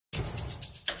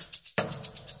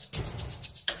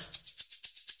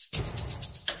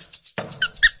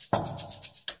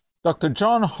Dr.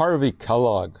 John Harvey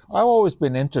Kellogg, I've always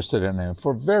been interested in him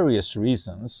for various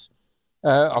reasons.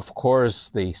 Of course,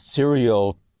 the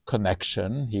cereal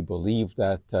connection. He believed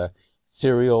that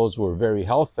cereals were very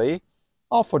healthy,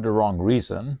 all for the wrong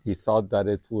reason. He thought that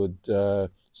it would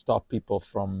stop people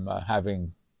from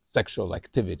having sexual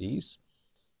activities.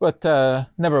 But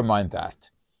never mind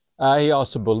that. He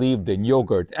also believed in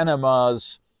yogurt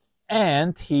enemas,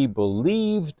 and he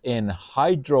believed in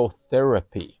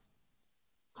hydrotherapy.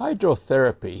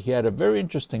 Hydrotherapy, he had a very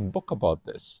interesting book about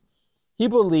this. He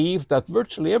believed that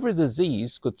virtually every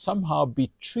disease could somehow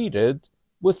be treated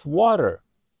with water.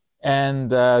 And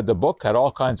the book had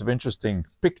all kinds of interesting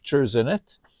pictures in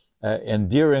it,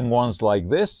 endearing ones like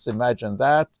this. Imagine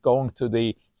that, going to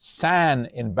the San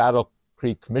in Battle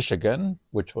Creek, Michigan,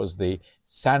 which was the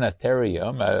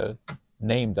sanitarium, a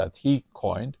name that he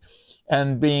coined,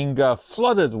 and being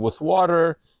flooded with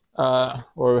water,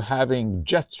 or having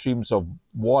jet streams of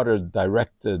water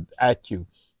directed at you.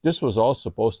 This was all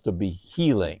supposed to be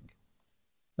healing.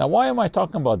 Now, why am I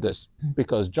talking about this?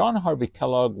 Because John Harvey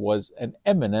Kellogg was an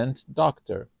eminent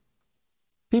doctor.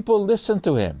 People listened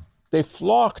to him. They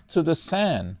flocked to the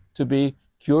San to be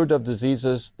cured of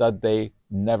diseases that they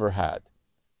never had,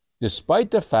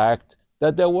 despite the fact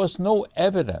that there was no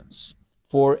evidence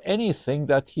for anything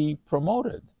that he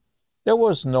promoted. There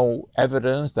was no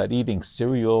evidence that eating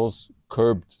cereals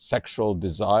curbed sexual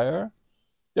desire.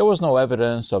 There was no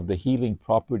evidence of the healing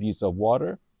properties of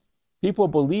water. People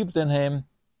believed in him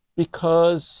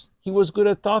because he was good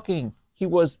at talking. He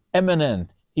was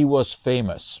eminent. He was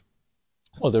famous.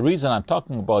 Well, the reason I'm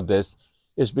talking about this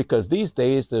is because these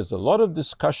days there's a lot of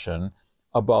discussion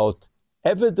about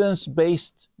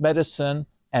evidence-based medicine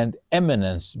and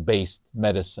eminence-based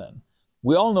medicine.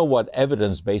 We all know what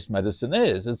evidence-based medicine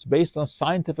is. It's based on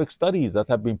scientific studies that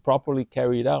have been properly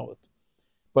carried out.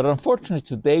 But unfortunately,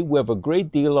 today we have a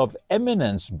great deal of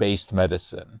eminence-based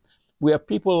medicine. We have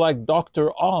people like Dr.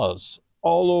 Oz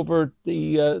all over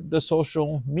the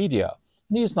social media.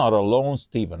 And he's not alone.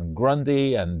 Stephen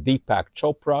Grundy and Deepak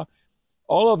Chopra.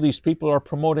 All of these people are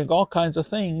promoting all kinds of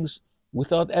things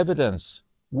without evidence.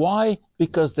 Why?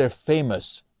 Because they're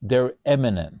famous. They're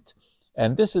eminent.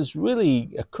 And this is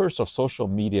really a curse of social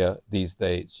media these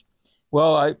days.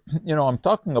 Well, I'm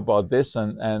talking about this,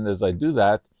 and as I do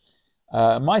that,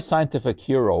 my scientific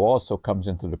hero also comes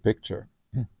into the picture.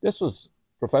 This was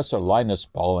Professor Linus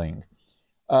Pauling,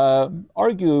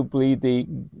 arguably the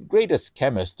greatest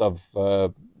chemist of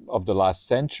the last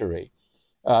century.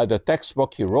 The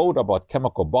textbook he wrote about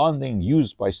chemical bonding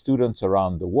used by students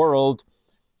around the world.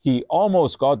 He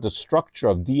almost got the structure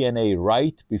of DNA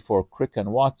right before Crick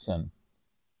and Watson.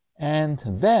 And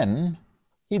then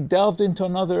he delved into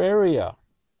another area,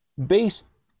 based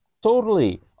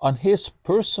totally on his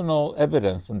personal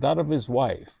evidence and that of his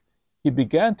wife. He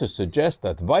began to suggest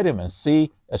that vitamin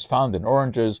C, as found in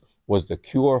oranges, was the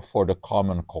cure for the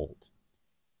common cold.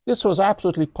 This was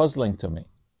absolutely puzzling to me.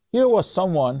 Here was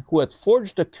someone who had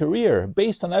forged a career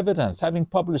based on evidence, having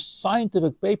published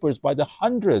scientific papers by the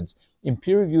hundreds in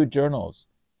peer-reviewed journals.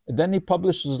 And then he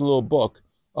publishes a little book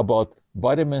about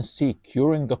vitamin C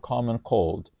curing the common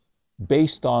cold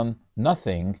based on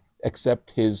nothing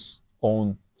except his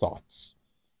own thoughts.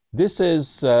 This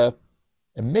is a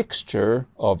mixture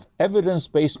of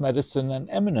evidence-based medicine and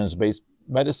eminence-based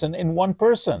medicine in one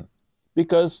person,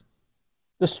 because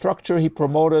the structure he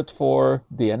promoted for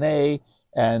DNA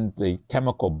and the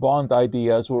chemical bond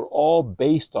ideas were all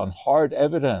based on hard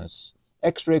evidence,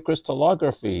 X-ray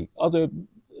crystallography, other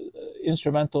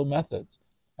instrumental methods.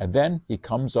 And then he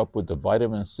comes up with the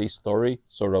vitamin C story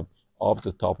sort of off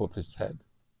the top of his head.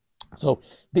 So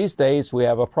these days we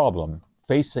have a problem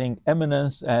facing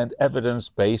eminence and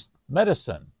evidence-based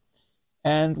medicine.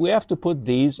 And we have to put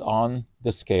these on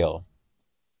the scale.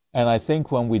 And I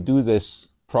think when we do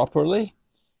this properly,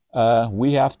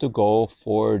 we have to go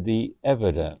for the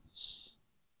evidence,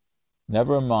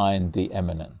 never mind the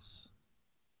eminence.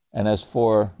 And as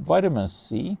for vitamin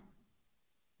C,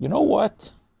 you know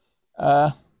what?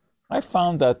 I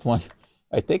found that when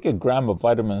I take a gram of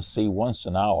vitamin C once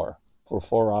an hour for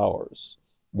 4 hours,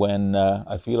 when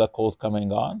I feel a cold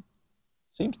coming on,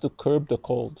 seems to curb the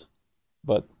cold.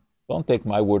 But don't take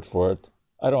my word for it.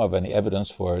 I don't have any evidence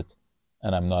for it,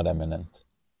 and I'm not eminent.